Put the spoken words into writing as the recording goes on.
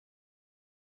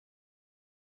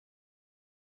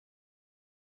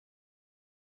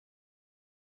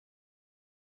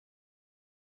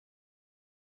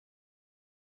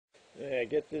Yeah,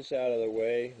 get this out of the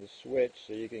way, the switch,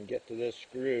 so you can get to this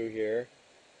screw here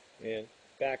and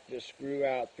back this screw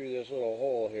out through this little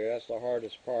hole here. That's the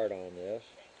hardest part on this.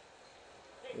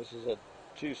 This is a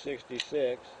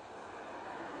 266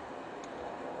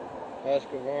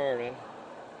 Husqvarna.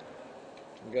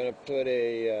 I'm going to put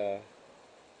a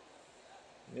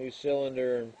new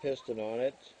cylinder and piston on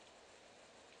it.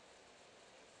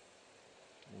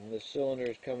 And the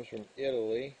cylinders comes from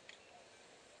Italy.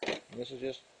 And this is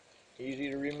just easy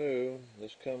to remove.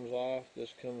 This comes off,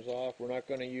 this comes off. We're not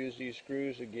going to use these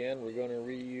screws again. We're going to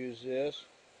reuse this.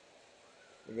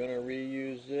 We're going to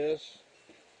reuse this.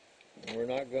 And we're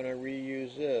not going to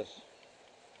reuse this.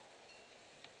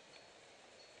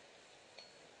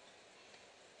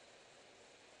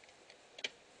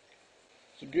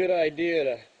 It's a good idea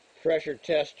to pressure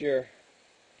test your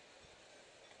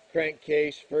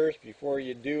crankcase first before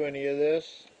you do any of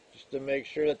this, just to make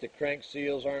sure that the crank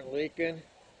seals aren't leaking.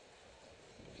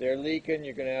 If they're leaking,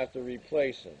 you're going to have to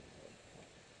replace them.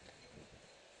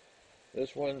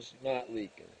 This one's not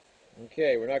leaking.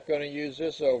 Okay, we're not going to use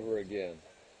this over again.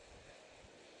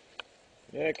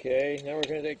 Okay, now we're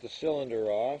going to take the cylinder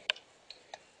off.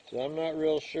 So I'm not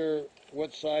real sure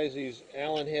what size these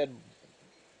Allen head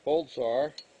bolts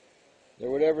are. They're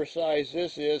whatever size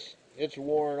this is, it's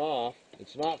worn off.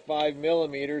 It's not 5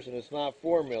 millimeters and it's not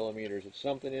 4 millimeters. It's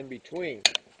something in between.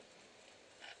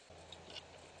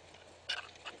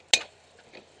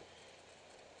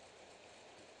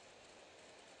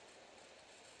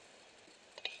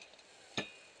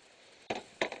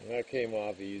 That came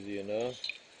off easy enough.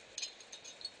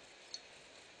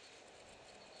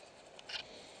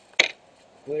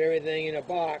 Put everything in a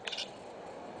box.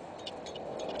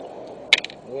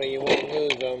 That way you won't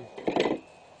lose them.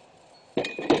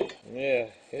 Yeah,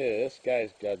 this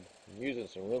guy's got using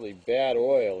some really bad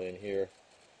oil in here.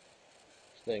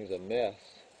 This thing's a mess.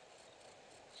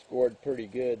 Scored pretty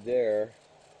good there.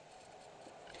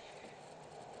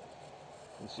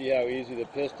 And see how easy the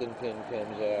piston pin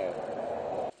comes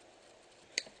out.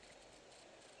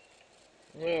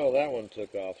 Well, that one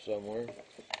took off somewhere.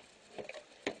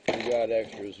 You got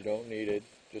extras, you don't need it.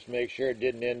 Just make sure it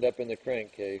didn't end up in the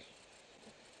crankcase.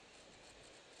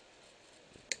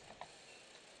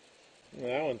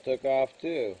 That one took off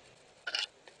too.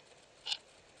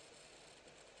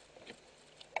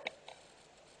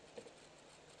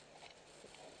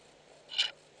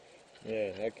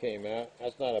 Yeah, that came out.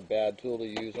 That's not a bad tool to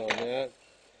use on that.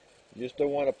 You just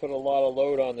don't want to put a lot of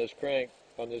load on this crank,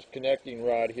 on this connecting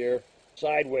rod here,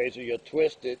 sideways, or you'll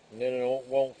twist it and then it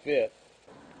won't fit.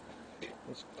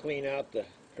 Let's clean out the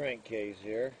crankcase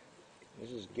here.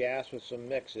 This is gas with some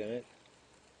mix in it.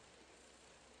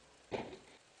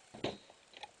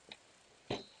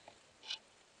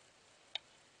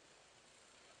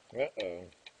 Uh-oh.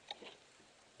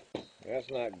 That's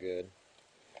not good.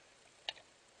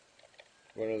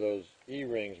 One of those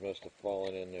E-rings must have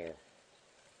fallen in there.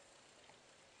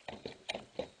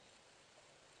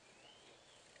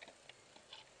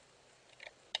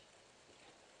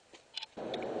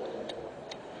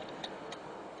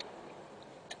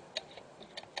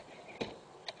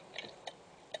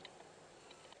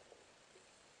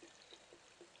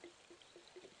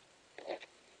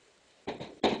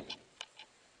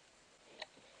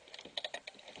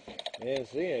 I didn't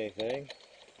see anything.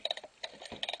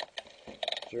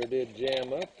 Sure did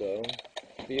jam up though.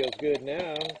 Feels good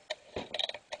now.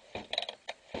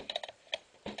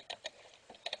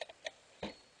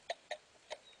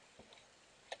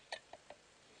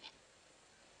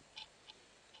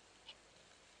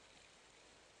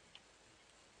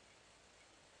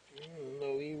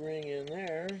 No E-ring in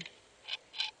there.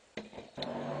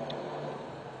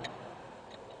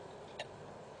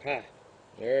 Ha!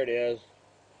 There it is.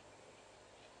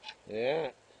 Yeah.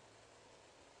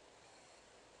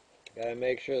 Gotta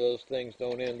make sure those things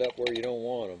don't end up where you don't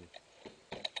want them.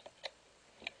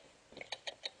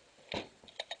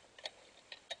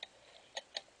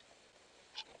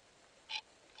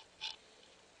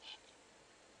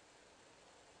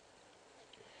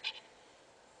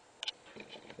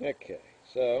 Okay,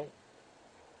 so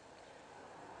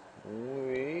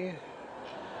we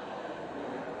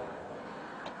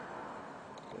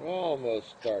can almost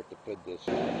start to put this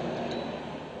in.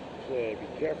 So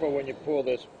be careful when you pull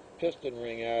this piston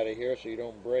ring out of here so you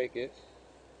don't break it.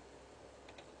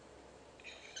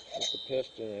 Get the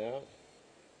piston out.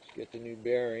 Let's get the new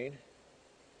bearing.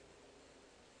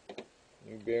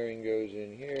 New bearing goes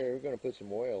in here. We're going to put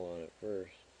some oil on it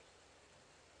first.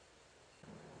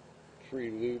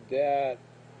 Pre-lube that.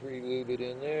 Pre-lube it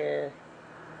in there.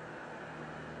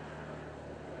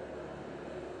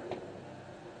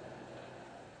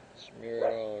 Smear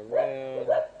it all around.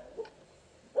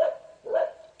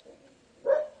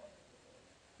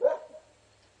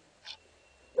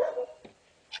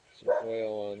 Some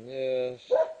oil on this.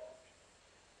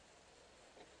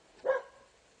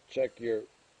 Check your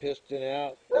piston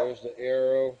out. There's the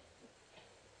arrow.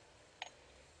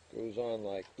 Goes on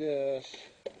like this.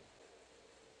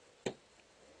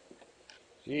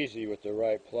 It's easy with the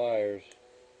right pliers.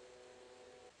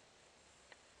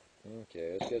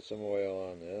 Okay, let's get some oil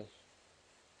on this.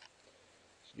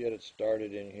 Let's get it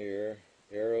started in here.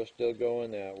 Arrow still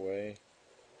going that way.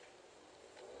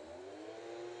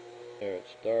 There, it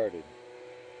started.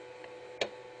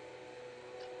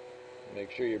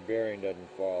 Make sure your bearing doesn't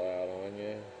fall out on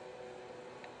you.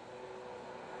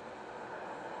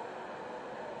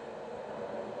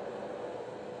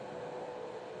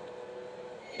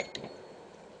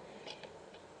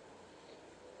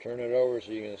 Turn it over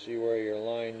so you can see where you're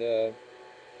lined up.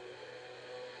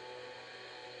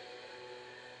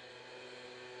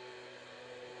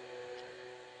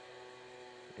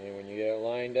 And when you get it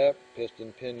lined up,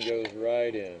 piston pin goes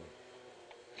right in.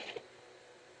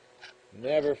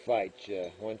 Never fights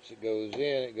you. Once it goes in,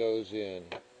 it goes in.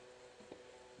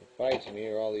 It fights me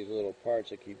are all these little parts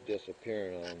that keep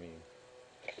disappearing on me.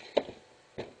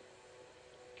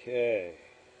 Okay.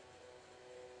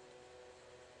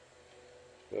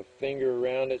 Put a finger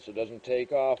around it so it doesn't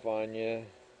take off on you.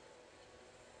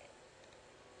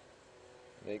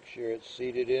 Make sure it's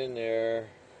seated in there.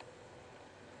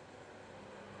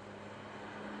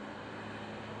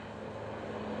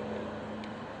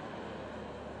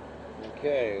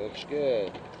 Okay, looks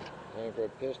good. Time for a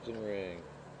piston ring.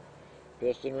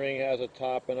 Piston ring has a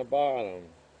top and a bottom.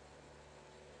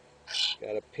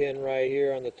 Got a pin right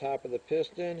here on the top of the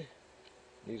piston.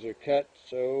 These are cut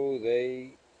so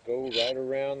they go right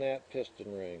around that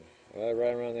piston ring, right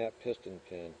around that piston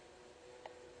pin.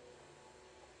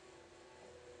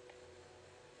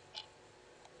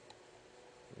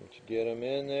 Once you get them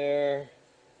in there,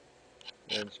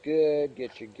 that's good.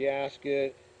 Get your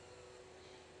gasket,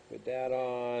 put that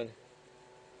on.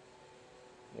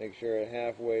 Make sure it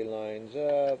halfway lines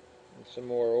up. And some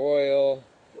more oil.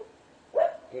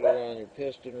 Put it on your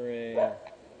piston ring.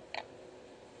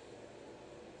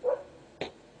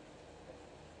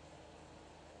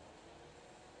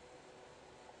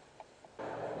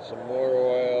 Some more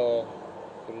oil.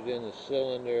 Put it in the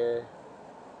cylinder.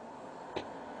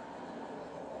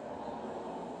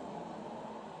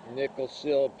 Nickel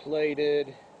seal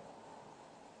plated.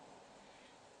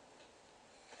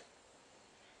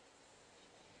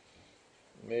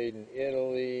 Made in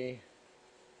Italy.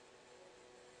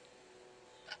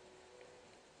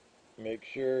 Make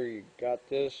sure you got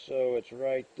this so it's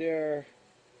right there.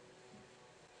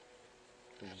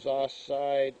 Exhaust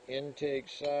side, intake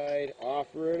side,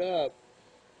 offer it up.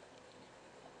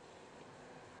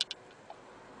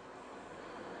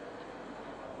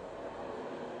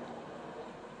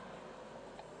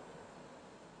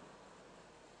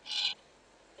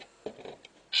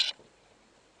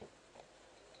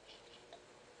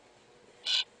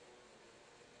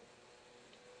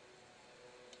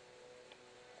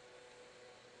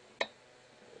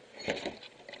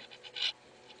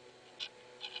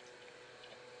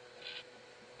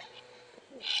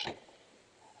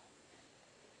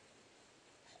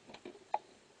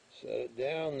 Set it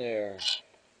down there.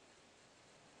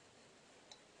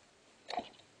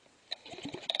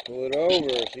 Pull it over,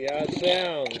 see how it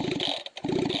sounds.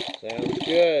 Sounds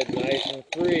good, nice and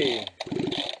free.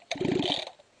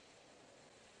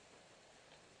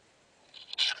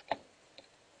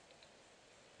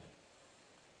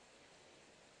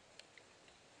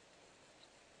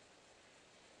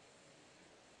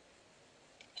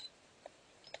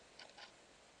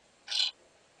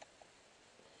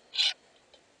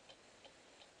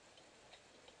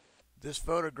 This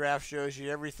photograph shows you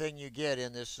everything you get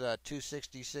in this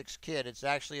 266 kit. It's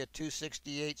actually a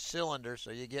 268 cylinder,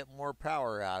 so you get more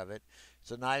power out of it.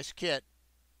 It's a nice kit.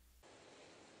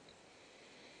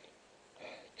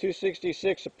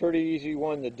 266 is a pretty easy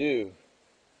one to do.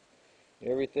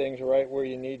 Everything's right where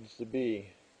you need it to be.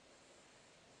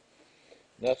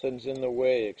 Nothing's in the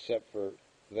way except for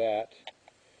that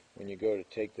when you go to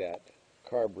take that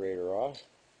carburetor off.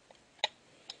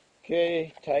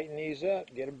 Okay, tighten these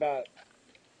up. Get about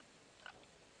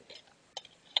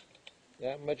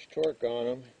that much torque on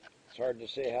them. It's hard to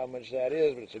say how much that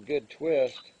is, but it's a good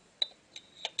twist.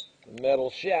 The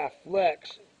metal shaft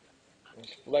flex.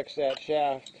 Let's flex that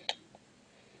shaft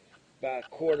about a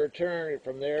quarter turn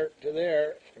from there to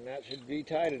there, and that should be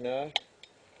tight enough.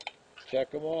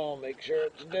 Check them all, make sure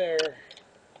it's there.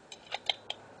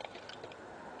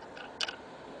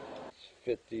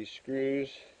 fit these screws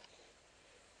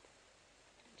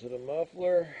to the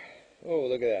muffler. Oh,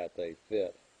 look at that, they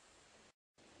fit.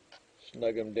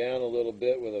 Snug them down a little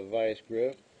bit with a vice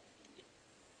grip.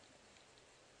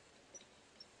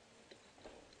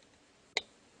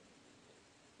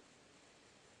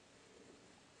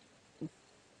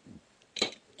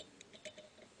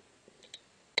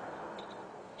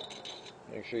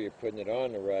 Make sure you're putting it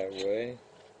on the right way.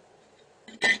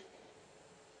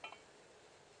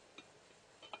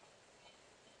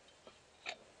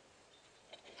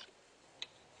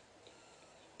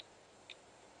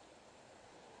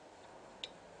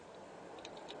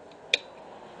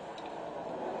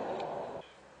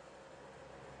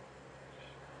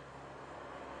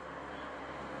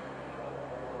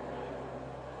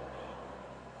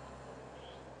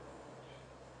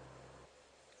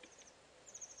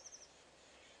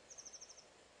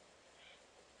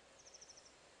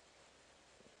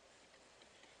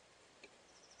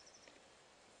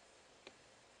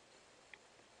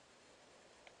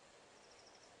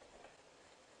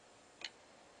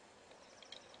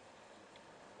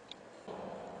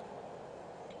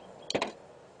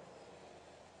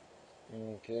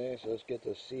 Okay, so let's get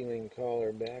the sealing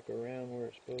collar back around where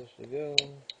it's supposed to go,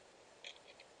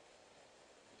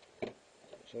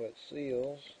 so it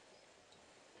seals.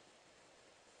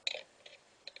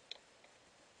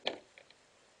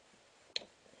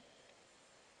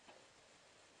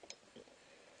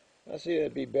 I see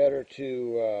it'd be better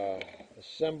to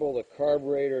assemble the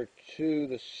carburetor to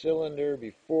the cylinder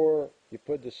before you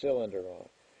put the cylinder on.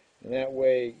 And that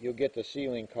way you'll get the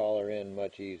sealing collar in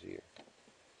much easier.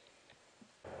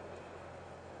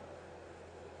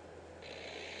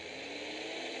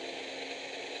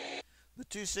 The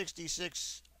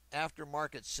 266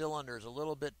 aftermarket cylinder is a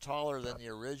little bit taller than the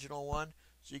original one,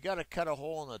 so you got to cut a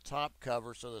hole in the top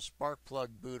cover so the spark plug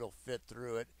boot will fit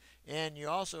through it. And you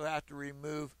also have to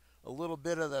remove a little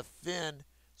bit of the fin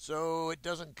so it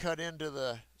doesn't cut into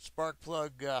the spark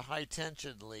plug high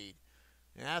tension lead.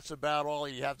 And that's about all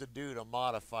you have to do to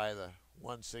modify the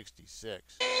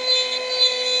 166.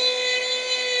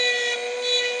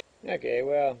 Okay,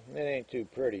 well, it ain't too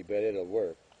pretty, but it'll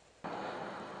work.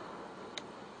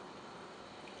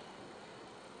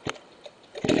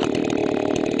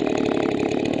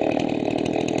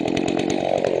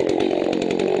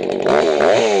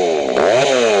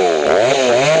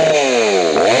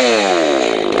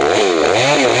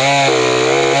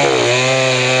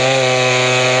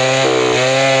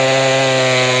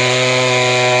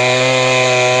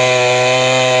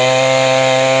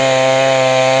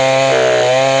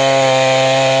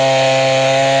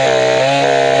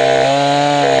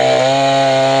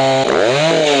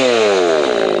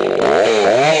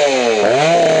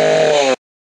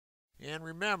 And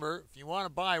remember, if you want to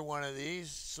buy one of these,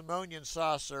 Simonian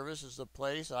Saw Service is the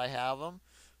place. I have them.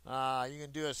 You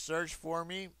can do a search for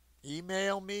me,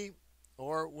 email me,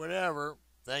 or whatever.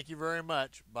 Thank you very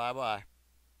much. Bye-bye.